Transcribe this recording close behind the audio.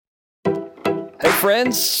Hey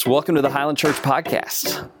friends, welcome to the Highland Church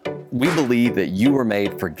Podcast. We believe that you were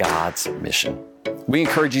made for God's mission. We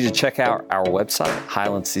encourage you to check out our website,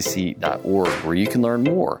 highlandcc.org, where you can learn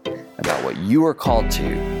more about what you are called to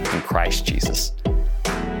in Christ Jesus.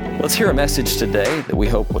 Let's hear a message today that we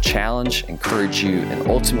hope will challenge, encourage you, and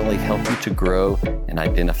ultimately help you to grow and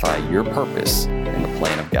identify your purpose in the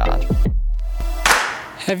plan of God.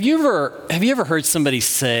 Have you ever heard somebody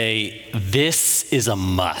say, "This is a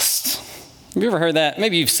must"? Have you ever heard that?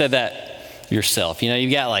 Maybe you've said that yourself. You know,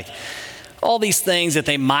 you've got like all these things that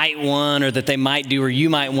they might want or that they might do or you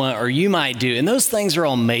might want or you might do. And those things are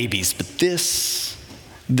all maybes, but this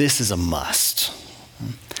is a must.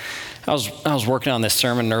 I was working on this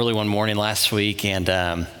sermon early one morning last week and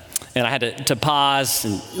I had to pause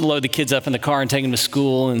and load the kids up in the car and take them to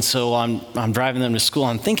school. And so I'm driving them to school.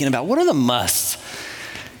 I'm thinking about what are the musts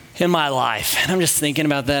in my life. And I'm just thinking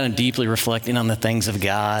about that and deeply reflecting on the things of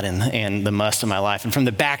God and the must of my life. And from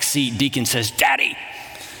the back seat, Deacon says, "Daddy,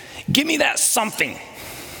 give me that something."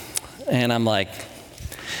 And I'm like,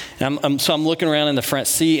 so I'm looking around in the front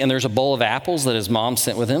seat and there's a bowl of apples that his mom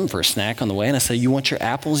sent with him for a snack on the way. And I say, "You want your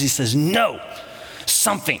apples?" He says, "No,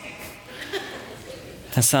 something."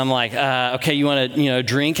 And so I'm like, "Okay, you want a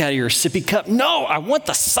drink out of your sippy cup?" "No, I want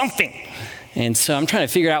the something." And so I'm trying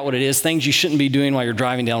to figure out what it is, things you shouldn't be doing while you're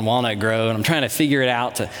driving down Walnut Grove. And I'm trying to figure it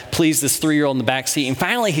out to please this 3-year-old in the back seat. And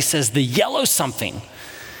finally he says, "The yellow something."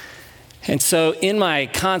 And so in my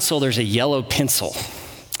console, there's a yellow pencil.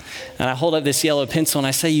 And I hold up this yellow pencil and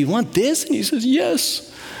I say, "You want this?" And he says,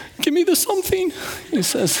 "Yes, give me the something." He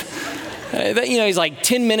says, he's like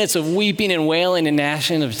 10 minutes of weeping and wailing and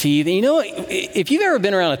gnashing of teeth. And you know what? If you've ever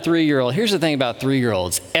been around a 3-year-old, here's the thing about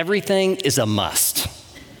 3-year-olds. Everything is a must.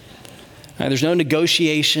 Right, there's no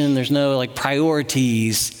negotiation. There's no like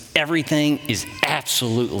priorities. Everything is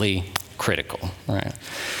absolutely critical. Right?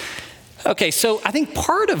 Okay, so I think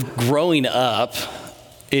part of growing up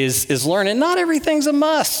is learning not everything's a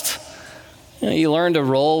must. You learn to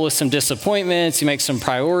roll with some disappointments. You make some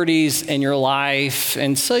priorities in your life.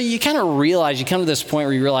 And so you kind of realize, you come to this point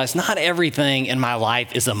where you realize not everything in my life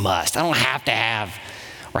is a must. I don't have to have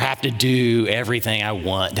or have to do everything I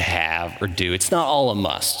want to have or do. It's not all a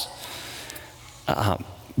must.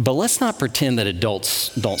 But let's not pretend that adults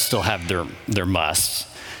don't still have their musts.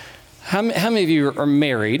 How many of you are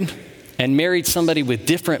married and married somebody with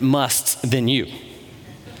different musts than you?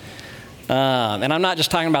 And I'm not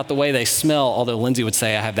just talking about the way they smell, although Lindsay would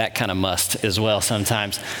say I have that kind of must as well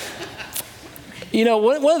sometimes. You know,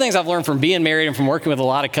 one of the things I've learned from being married and from working with a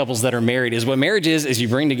lot of couples that are married is what marriage is you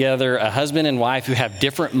bring together a husband and wife who have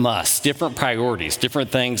different musts, different priorities,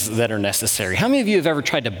 different things that are necessary. How many of you have ever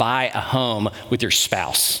tried to buy a home with your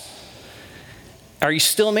spouse? Are you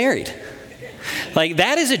still married? Like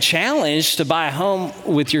that is a challenge to buy a home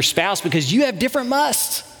with your spouse because you have different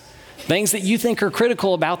musts. Things that you think are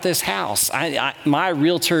critical about this house. My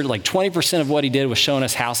realtor, like 20% of what he did was showing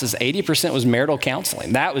us houses. 80% was marital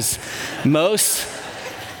counseling. That was most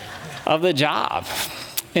of the job.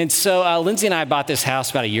 And so Lindsay and I bought this house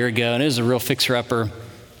about a year ago, and it was a real fixer-upper,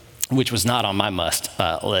 which was not on my must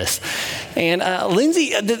list. And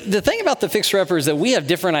Lindsay, the thing about the fixer-upper is that we have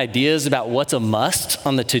different ideas about what's a must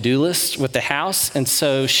on the to-do list with the house. And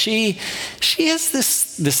so she has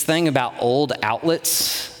this thing about old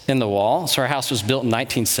outlets in the wall. So our house was built in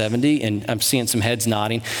 1970, and I'm seeing some heads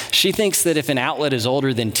nodding. She thinks that if an outlet is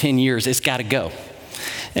older than 10 years, it's got to go.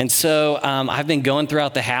 And so I've been going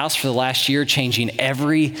throughout the house for the last year, changing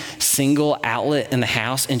every single outlet in the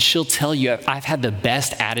house, and she'll tell you I've had the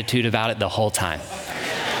best attitude about it the whole time.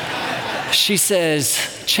 She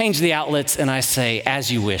says, "Change the outlets," and I say,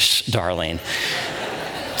 "As you wish, darling."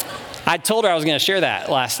 I told her I was going to share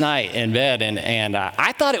that last night in bed, and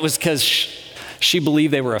I thought it was because she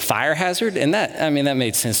believed they were a fire hazard, and that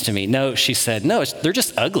made sense to me. No, she said, "No, they're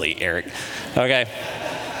just ugly, Eric." Okay.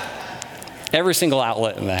 Every single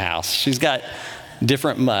outlet in the house. She's got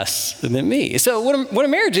different musts than me. So what a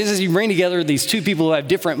marriage is you bring together these two people who have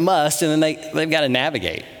different musts, and then they've got to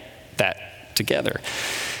navigate that together.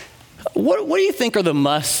 What do you think are the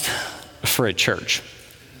musts for a church?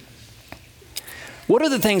 What are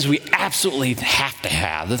the things we absolutely have to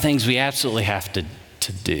have, the things we absolutely have to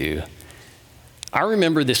do? I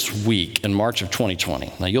remember this week in March of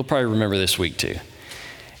 2020. Now, you'll probably remember this week too.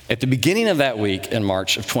 At the beginning of that week in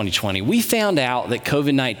March of 2020, we found out that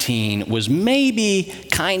COVID-19 was maybe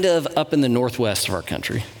kind of up in the northwest of our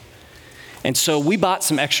country. And so we bought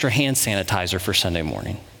some extra hand sanitizer for Sunday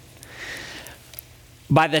morning.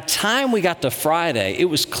 By the time we got to Friday, it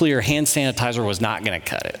was clear hand sanitizer was not going to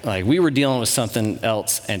cut it. Like, we were dealing with something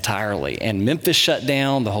else entirely. And Memphis shut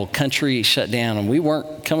down, the whole country shut down, and we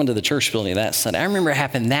weren't coming to the church building that Sunday. I remember it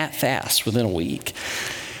happened that fast within a week.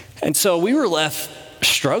 And so we were left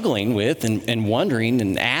struggling with and wondering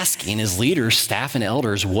and asking as leaders, staff, and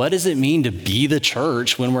elders, what does it mean to be the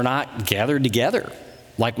church when we're not gathered together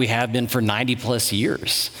like we have been for 90 plus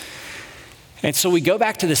years? And so we go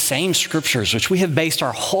back to the same scriptures, which we have based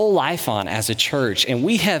our whole life on as a church. And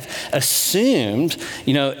we have assumed,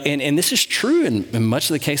 and this is true in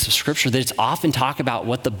much of the case of scripture, that it's often talk about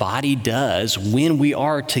what the body does when we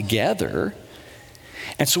are together.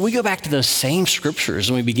 And so we go back to those same scriptures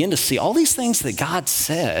and we begin to see all these things that God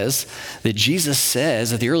says, that Jesus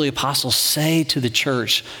says, that the early apostles say to the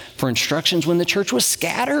church for instructions when the church was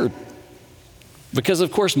scattered. Because,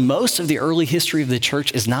 of course, most of the early history of the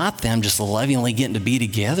church is not them just lovingly getting to be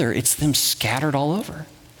together. It's them scattered all over.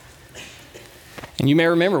 And you may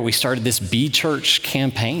remember we started this Be Church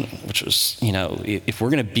campaign, which was, if we're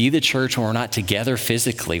going to be the church when we're not together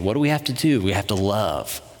physically, what do we have to do? We have to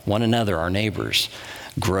love one another, our neighbors,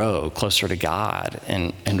 grow closer to God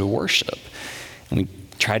and to worship. And we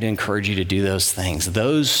try to encourage you to do those things.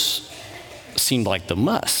 Those seemed like the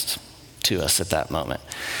must to us at that moment.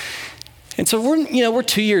 And so we're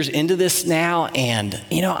 2 years into this now, and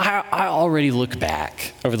I already look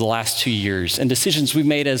back over the last 2 years and decisions we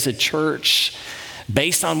made as a church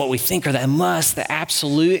based on what we think are the must, the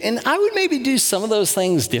absolute, and I would maybe do some of those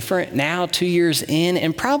things different now, 2 years in,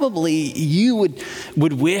 and probably you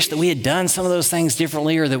would wish that we had done some of those things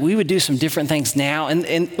differently, or that we would do some different things now.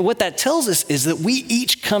 And what that tells us is that we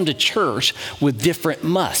each come to church with different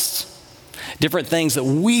musts. Different things that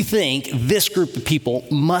we think this group of people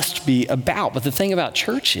must be about. But the thing about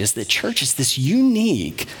church is that church is this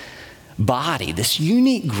unique body, this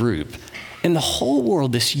unique group in the whole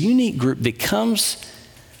world, this unique group that comes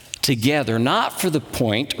together not for the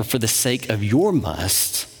point or for the sake of your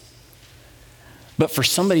must, but for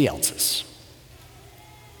somebody else's,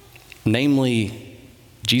 namely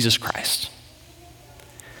Jesus Christ.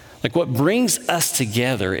 Like, what brings us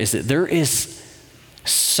together is that there is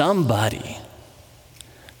somebody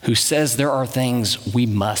who says there are things we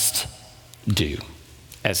must do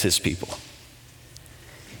as his people.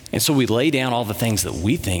 And so we lay down all the things that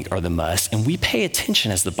we think are the must, and we pay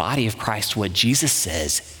attention as the body of Christ to what Jesus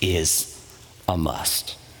says is a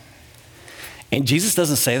must. And Jesus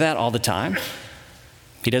doesn't say that all the time.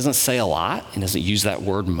 He doesn't say a lot. He doesn't use that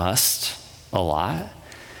word must a lot.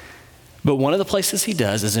 But one of the places he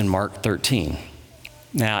does is in Mark 13.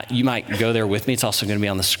 Now, you might go there with me. It's also going to be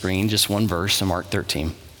on the screen, just one verse in Mark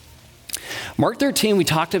 13. Mark 13, we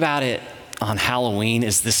talked about it on Halloween,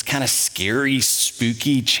 is this kind of scary,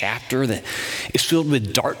 spooky chapter that is filled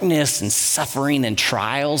with darkness and suffering and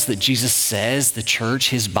trials that Jesus says the church,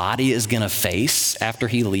 his body, is going to face after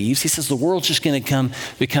he leaves. He says the world's just going to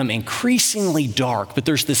become increasingly dark, but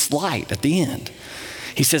there's this light at the end.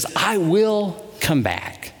 He says, I will come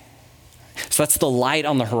back. So that's the light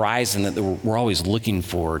on the horizon that we're always looking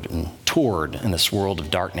forward and toward in this world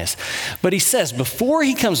of darkness. But he says, before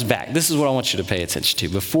he comes back, this is what I want you to pay attention to.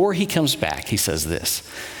 Before he comes back, he says this: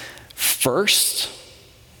 first,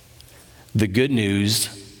 the good news,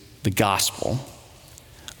 the gospel,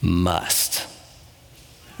 must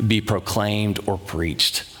be proclaimed or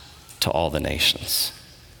preached to all the nations.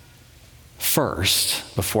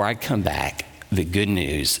 First, before I come back, the good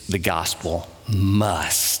news, the gospel,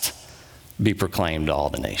 must be proclaimed to all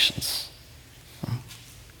the nations.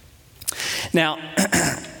 Now,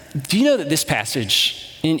 do you know that this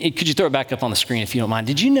passage, and could you throw it back up on the screen if you don't mind?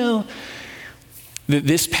 Did you know that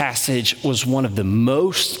this passage was one of the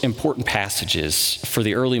most important passages for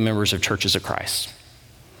the early members of Churches of Christ?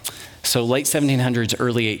 So late 1700s,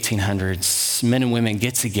 early 1800s, men and women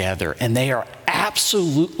get together and they are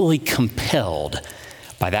absolutely compelled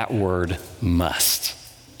by that word must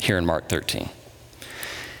here in Mark 13.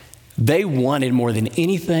 They wanted more than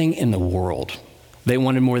anything in the world. They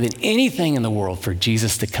wanted more than anything in the world for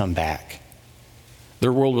Jesus to come back.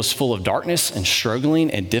 Their world was full of darkness and struggling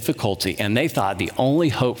and difficulty, and they thought the only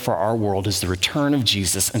hope for our world is the return of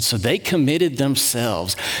Jesus. And so they committed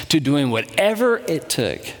themselves to doing whatever it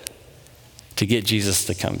took to get Jesus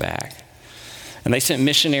to come back. And they sent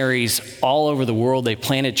missionaries all over the world. They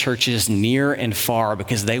planted churches near and far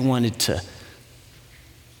because they wanted to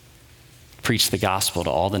preach the gospel to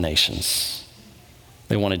all the nations.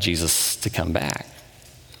 They wanted Jesus to come back.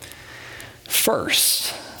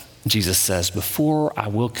 First, Jesus says, before I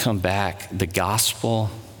will come back, the gospel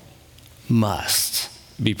must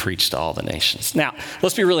be preached to all the nations. Now,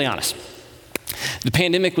 let's be really honest. The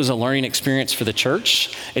pandemic was a learning experience for the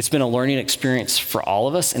church. It's been a learning experience for all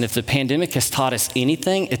of us. And if the pandemic has taught us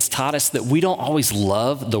anything, it's taught us that we don't always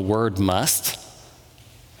love the word must.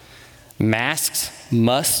 Masks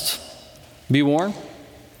must be worn.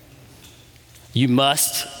 You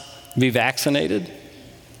must be vaccinated.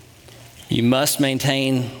 You must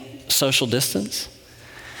maintain social distance.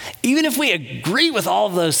 Even if we agree with all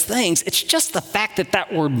of those things, it's just the fact that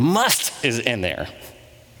that word must is in there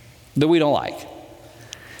that we don't like.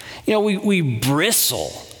 You know, we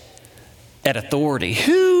bristle at authority.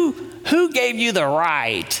 Who gave you the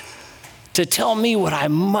right to tell me what I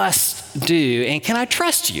must do? And can I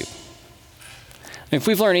trust you? If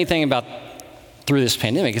we've learned anything about through this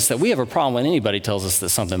pandemic, it's that we have a problem when anybody tells us that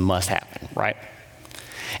something must happen, right?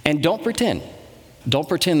 And don't pretend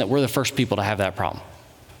that we're the first people to have that problem.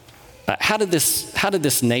 How did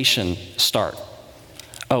this nation start?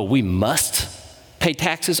 Oh, we must pay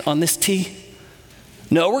taxes on this tea?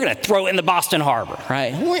 No, we're going to throw it in the Boston Harbor,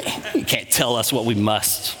 right? You can't tell us what we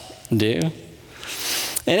must do.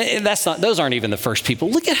 And those aren't even the first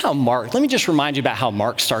people. Look at how Mark, let me just remind you about how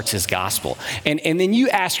Mark starts his gospel. And then you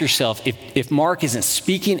ask yourself, if Mark isn't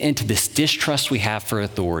speaking into this distrust we have for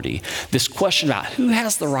authority, this question about who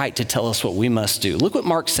has the right to tell us what we must do. Look what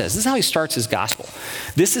Mark says. This is how he starts his gospel.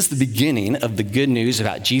 This is the beginning of the good news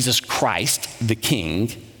about Jesus Christ, the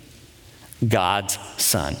King, God's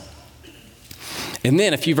Son. And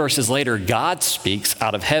then a few verses later, God speaks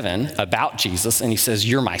out of heaven about Jesus, and he says,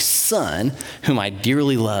 "You're my son, whom I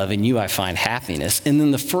dearly love, in you I find happiness." And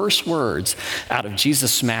then the first words out of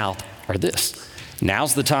Jesus' mouth are this: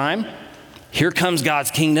 "Now's the time. Here comes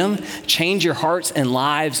God's kingdom. Change your hearts and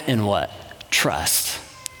lives in what? Trust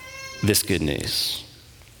this good news."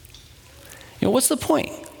 You know, what's the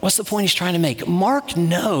point? What's the point he's trying to make? Mark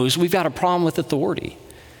knows we've got a problem with authority.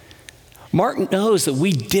 Mark knows that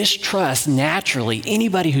we distrust naturally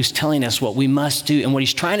anybody who's telling us what we must do. And what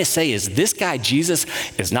he's trying to say is this guy, Jesus,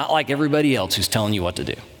 is not like everybody else who's telling you what to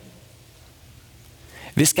do.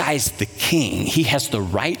 This guy is the king. He has the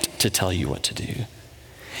right to tell you what to do.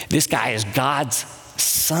 This guy is God's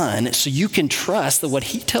son, so you can trust that what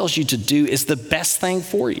he tells you to do is the best thing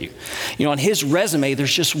for you. You know, on his resume,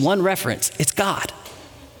 there's just one reference. It's God.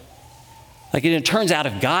 Like, it turns out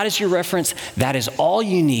if God is your reference, that is all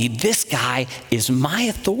you need. This guy is my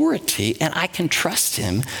authority, and I can trust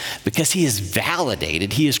him because he is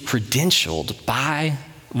validated. He is credentialed by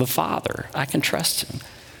the Father. I can trust him.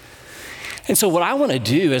 And so what I want to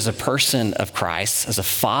do as a person of Christ, as a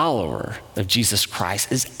follower of Jesus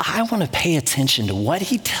Christ, is I want to pay attention to what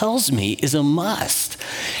he tells me is a must.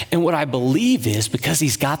 And what I believe is, because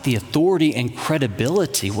he's got the authority and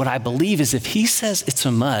credibility, what I believe is if he says it's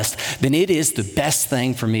a must, then it is the best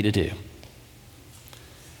thing for me to do.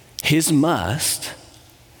 His must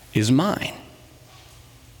is mine.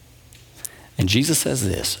 And Jesus says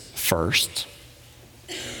this: first,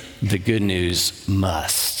 the good news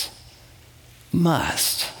must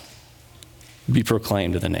be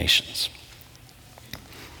proclaimed to the nations.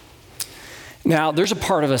 Now, there's a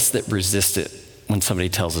part of us that resists it when somebody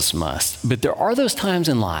tells us must, but there are those times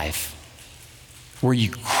in life where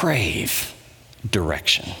you crave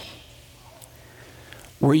direction,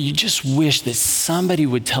 where you just wish that somebody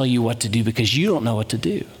would tell you what to do because you don't know what to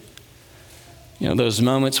do. You know, those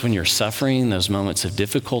moments when you're suffering, those moments of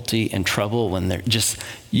difficulty and trouble, when they're just,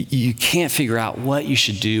 you can't figure out what you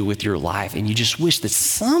should do with your life, and you just wish that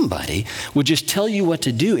somebody would just tell you what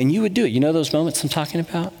to do, and you would do it. You know those moments I'm talking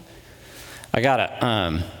about? I got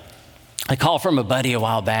a call from a buddy a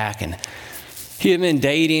while back, and he had been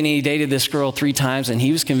dating, and he dated this girl 3 times, and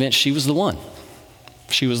he was convinced she was the one.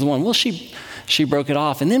 She was the one. Well, she broke it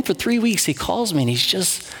off, and then for 3 weeks he calls me, and he's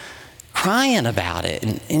just crying about it,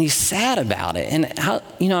 and he's sad about it. And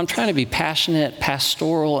I'm trying to be passionate,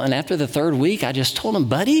 pastoral, and after the 3rd week, I just told him,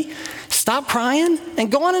 buddy, stop crying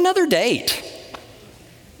and go on another date.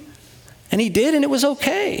 And he did, and it was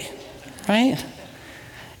okay, right?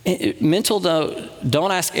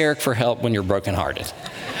 Don't ask Eric for help when you're brokenhearted,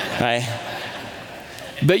 right?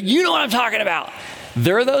 But you know what I'm talking about.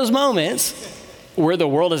 There are those moments where the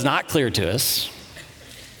world is not clear to us,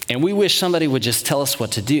 and we wish somebody would just tell us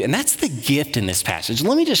what to do. And that's the gift in this passage.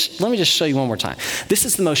 Let me just show you one more time. This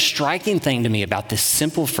is the most striking thing to me about this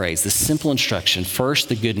simple phrase, this simple instruction: first,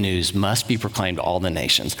 the good news must be proclaimed to all the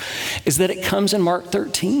nations, is that it comes in Mark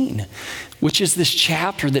 13, which is this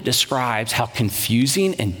chapter that describes how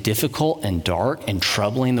confusing and difficult and dark and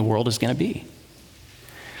troubling the world is going to be.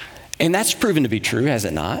 And that's proven to be true, has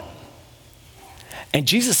it not? And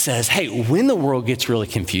Jesus says, hey, when the world gets really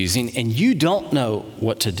confusing and you don't know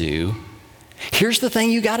what to do, here's the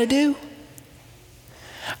thing you got to do.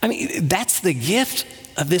 I mean, that's the gift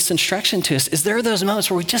of this instruction to us, is there are those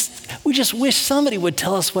moments where we just wish somebody would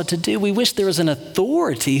tell us what to do. We wish there was an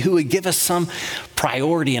authority who would give us some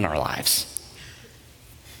priority in our lives.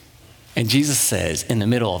 And Jesus says, in the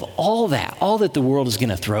middle of all that the world is going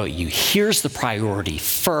to throw at you, here's the priority.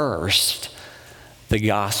 First, the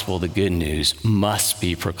gospel, the good news, must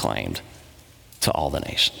be proclaimed to all the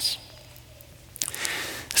nations.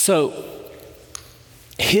 So,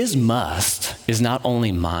 his must is not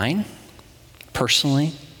only mine,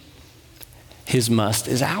 personally, his must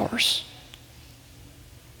is ours.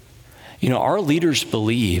 You know, our leaders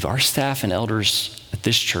believe, our staff and elders at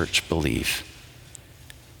this church believe,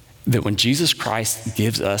 that when Jesus Christ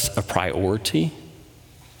gives us a priority,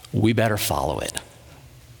 we better follow it.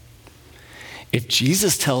 If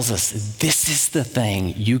Jesus tells us this is the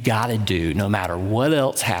thing you got to do, no matter what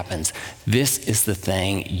else happens, this is the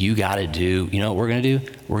thing you got to do, you know what we're going to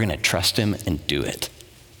do? We're going to trust him and do it.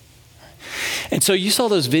 And so you saw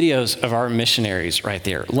those videos of our missionaries right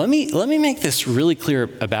there. Let me make this really clear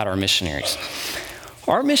about our missionaries.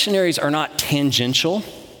 Our missionaries are not tangential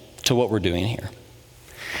to what we're doing here.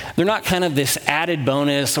 They're not kind of this added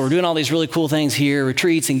bonus, so we're doing all these really cool things here,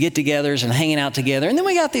 retreats and get-togethers and hanging out together. And then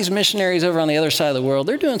we got these missionaries over on the other side of the world.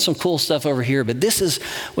 They're doing some cool stuff over here, but this is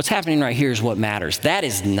what's happening right here is what matters. That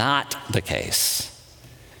is not the case.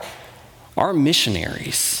 Our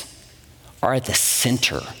missionaries are at the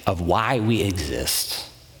center of why we exist.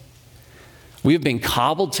 We have been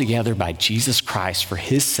cobbled together by Jesus Christ for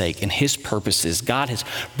his sake and his purposes. God has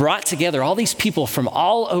brought together all these people from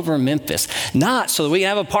all over Memphis, not so that we can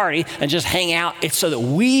have a party and just hang out. It's so that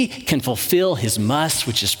we can fulfill his must,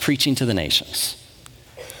 which is preaching to the nations.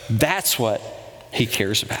 That's what he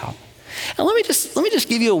cares about. And let me just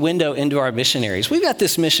give you a window into our missionaries. We've got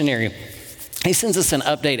this missionary. He sends us an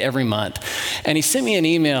update every month. And he sent me an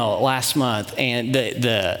email last month, and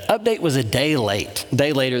the update was a day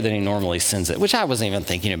later than he normally sends it, which I wasn't even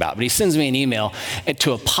thinking about. But he sends me an email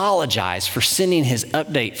to apologize for sending his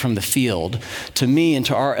update from the field to me and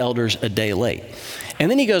to our elders a day late.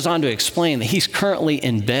 And then he goes on to explain that he's currently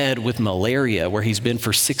in bed with malaria, where he's been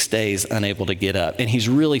for 6 days unable to get up. And he's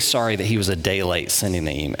really sorry that he was a day late sending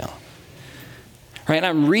the email. Right, and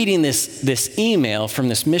I'm reading this email from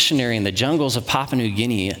this missionary in the jungles of Papua New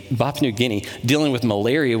Guinea, dealing with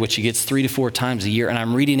malaria, which he gets 3 to 4 times a year, and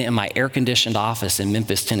I'm reading it in my air-conditioned office in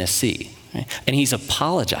Memphis, Tennessee. Right? And he's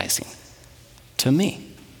apologizing to me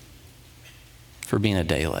for being a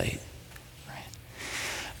day late.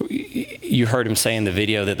 You heard him say in the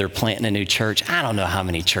video that they're planting a new church. I don't know how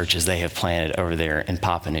many churches they have planted over there in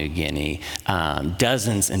Papua New Guinea.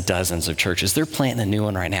 Dozens and dozens of churches. They're planting a new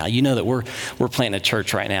one right now. You know that we're planting a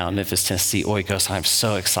church right now in Memphis, Tennessee, Oikos. I'm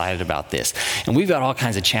so excited about this. And we've got all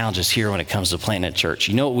kinds of challenges here when it comes to planting a church.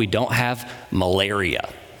 You know what we don't have? Malaria.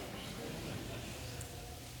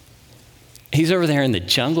 He's over there in the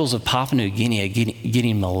jungles of Papua New Guinea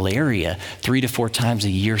getting malaria 3 to 4 times a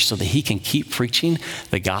year so that he can keep preaching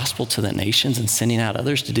the gospel to the nations and sending out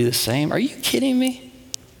others to do the same. Are you kidding me?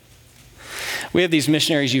 We have these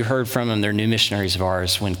missionaries you heard from them. They're new missionaries of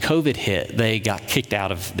ours. When COVID hit, they got kicked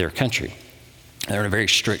out of their country. They're in a very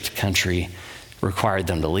strict country, required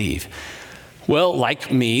them to leave. Well,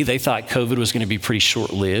 like me, they thought COVID was going to be pretty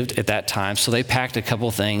short-lived at that time, so they packed a couple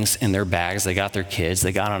things in their bags. They got their kids.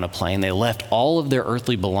 They got on a plane. They left all of their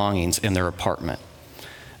earthly belongings in their apartment.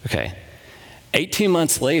 Okay. 18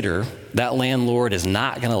 months later, that landlord is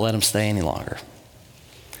not going to let them stay any longer.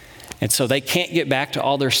 And so they can't get back to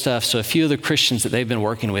all their stuff, so a few of the Christians that they've been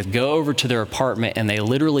working with go over to their apartment, and they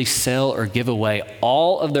literally sell or give away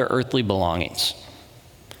all of their earthly belongings.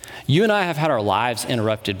 You and I have had our lives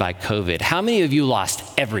interrupted by COVID. How many of you lost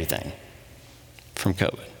everything from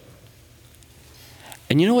COVID?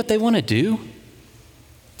 And you know what they want to do?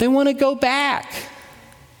 They want to go back.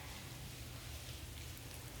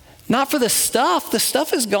 Not for the stuff. The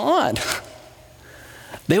stuff is gone.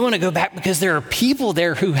 They want to go back because there are people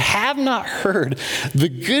there who have not heard the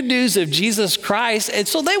good news of Jesus Christ, and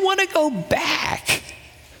so they want to go back.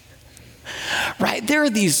 Right? There are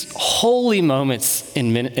these holy moments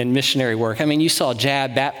in missionary work. I mean, you saw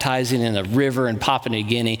Jab baptizing in a river in Papua New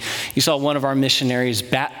Guinea. You saw one of our missionaries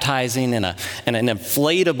baptizing in an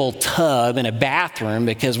inflatable tub in a bathroom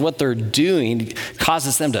because what they're doing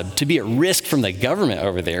causes them to be at risk from the government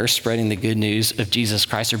over there, spreading the good news of Jesus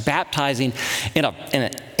Christ. They're baptizing in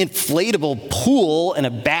an inflatable pool in a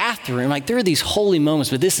bathroom. Like, there are these holy moments,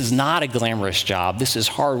 but this is not a glamorous job. This is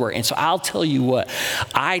hard work. And so I'll tell you what,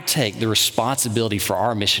 I take the responsibility for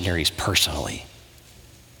our missionaries personally.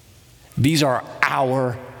 These are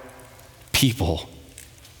our people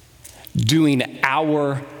doing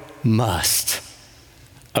our must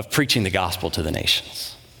of preaching the gospel to the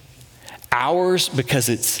nations. Ours because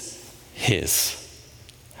it's his.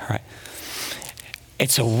 All right. And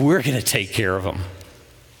so we're going to take care of them.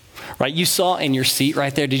 Right? You saw in your seat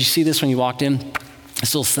right there. Did you see this when you walked in?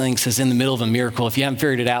 This little thing says in the middle of a miracle. If you haven't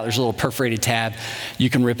figured it out, there's a little perforated tab. You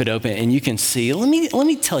can rip it open and you can see. Let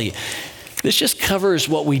me tell you. This just covers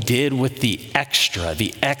what we did with the extra,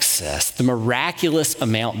 the excess, the miraculous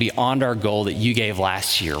amount beyond our goal that you gave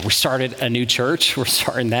last year. We started a new church. We're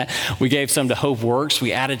starting that. We gave some to Hope Works.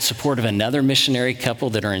 We added support of another missionary couple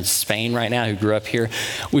that are in Spain right now who grew up here.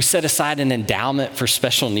 We set aside an endowment for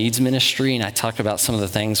special needs ministry, and I talked about some of the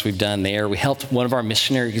things we've done there. We helped one of our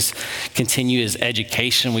missionaries continue his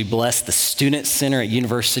education. We blessed the Student Center at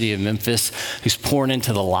University of Memphis, who's pouring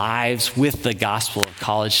into the lives with the gospel of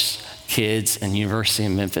college kids and University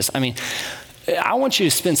of Memphis. I mean, I want you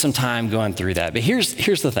to spend some time going through that. But here's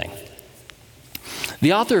the thing.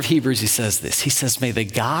 The author of Hebrews, he says this. He says, may the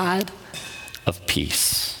God of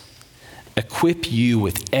peace equip you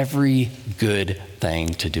with every good thing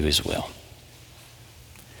to do his will.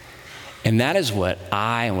 And that is what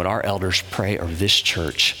I and what our elders pray over this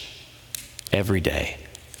church every day.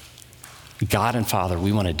 God and Father,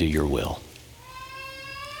 we want to do your will.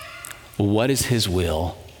 Well, what is his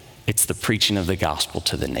will? It's the preaching of the gospel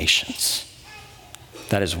to the nations.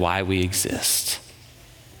 That is why we exist,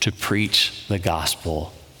 to preach the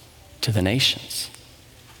gospel to the nations.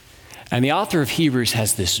 And the author of Hebrews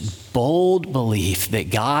has this bold belief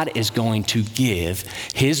that God is going to give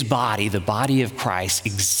his body, the body of Christ,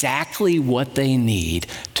 exactly what they need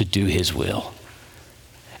to do his will.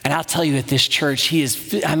 And I'll tell you, at this church, he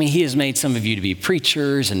has made some of you to be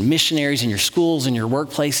preachers and missionaries in your schools and your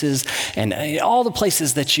workplaces and all the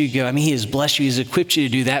places that you go. I mean, he has blessed you, he's equipped you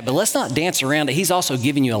to do that, but let's not dance around it. He's also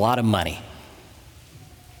given you a lot of money.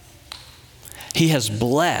 He has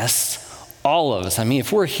blessed all of us. I mean,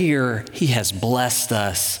 if we're here, he has blessed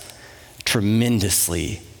us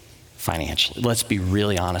tremendously financially. Let's be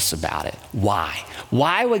really honest about it. Why?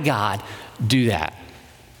 Why would God do that?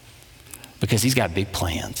 Because he's got big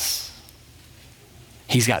plans.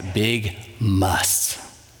 He's got big musts.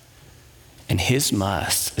 And his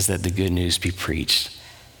must is that the good news be preached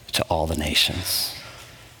to all the nations.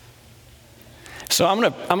 So I'm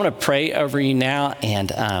gonna pray over you now,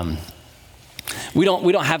 and we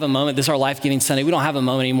don't have a moment. This is our Life Giving Sunday. We don't have a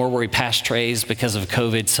moment anymore where we pass trays because of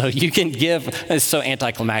COVID. So you can give. It's so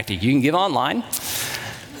anticlimactic. You can give online.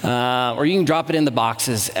 Or you can drop it in the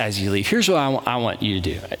boxes as you leave. Here's what I want you to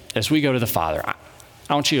do. As we go to the Father,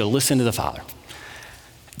 I want you to listen to the Father.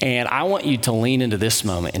 And I want you to lean into this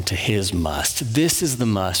moment, into his must. This is the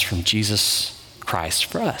must from Jesus Christ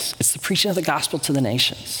for us. It's the preaching of the gospel to the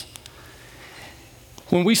nations.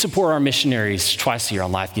 When we support our missionaries twice a year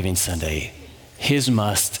on Life Giving Sunday, his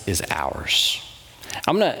must is ours.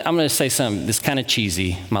 I'm gonna say something that's kind of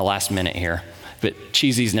cheesy, my last minute here, but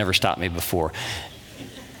cheesy's never stopped me before.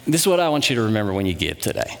 This is what I want you to remember when you give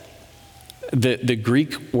today. The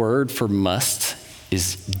Greek word for must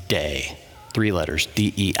is dei, 3 letters,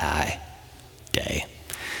 D-E-I, dei.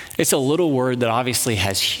 It's a little word that obviously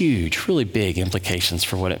has huge, really big implications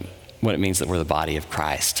for what it means that we're the body of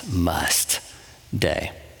Christ. Must,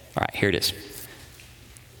 dei. All right, here it is.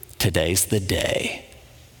 Today's the day.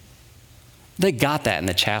 They got that in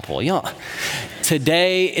the chapel. You know,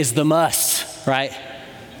 today is the must, right?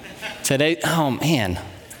 Today, oh man.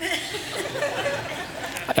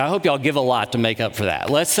 I hope y'all give a lot to make up for that.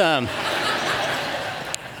 Let's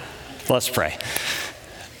pray.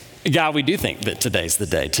 God, we do think that today's the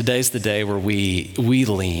day. Today's the day where we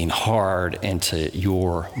lean hard into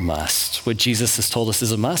your must. What Jesus has told us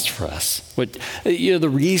is a must for us. The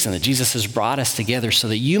reason that Jesus has brought us together so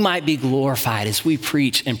that you might be glorified as we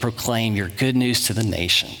preach and proclaim your good news to the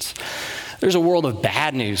nations. There's a world of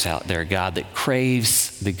bad news out there, God, that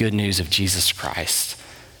craves the good news of Jesus Christ.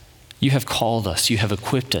 You have called us, you have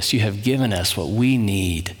equipped us, you have given us what we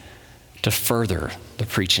need to further the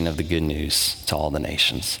preaching of the good news to all the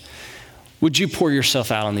nations. Would you pour yourself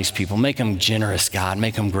out on these people? Make them generous, God.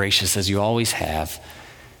 Make them gracious as you always have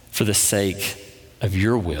for the sake of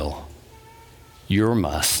your will, your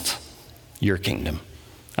must, your kingdom.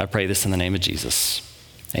 I pray this in the name of Jesus.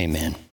 Amen.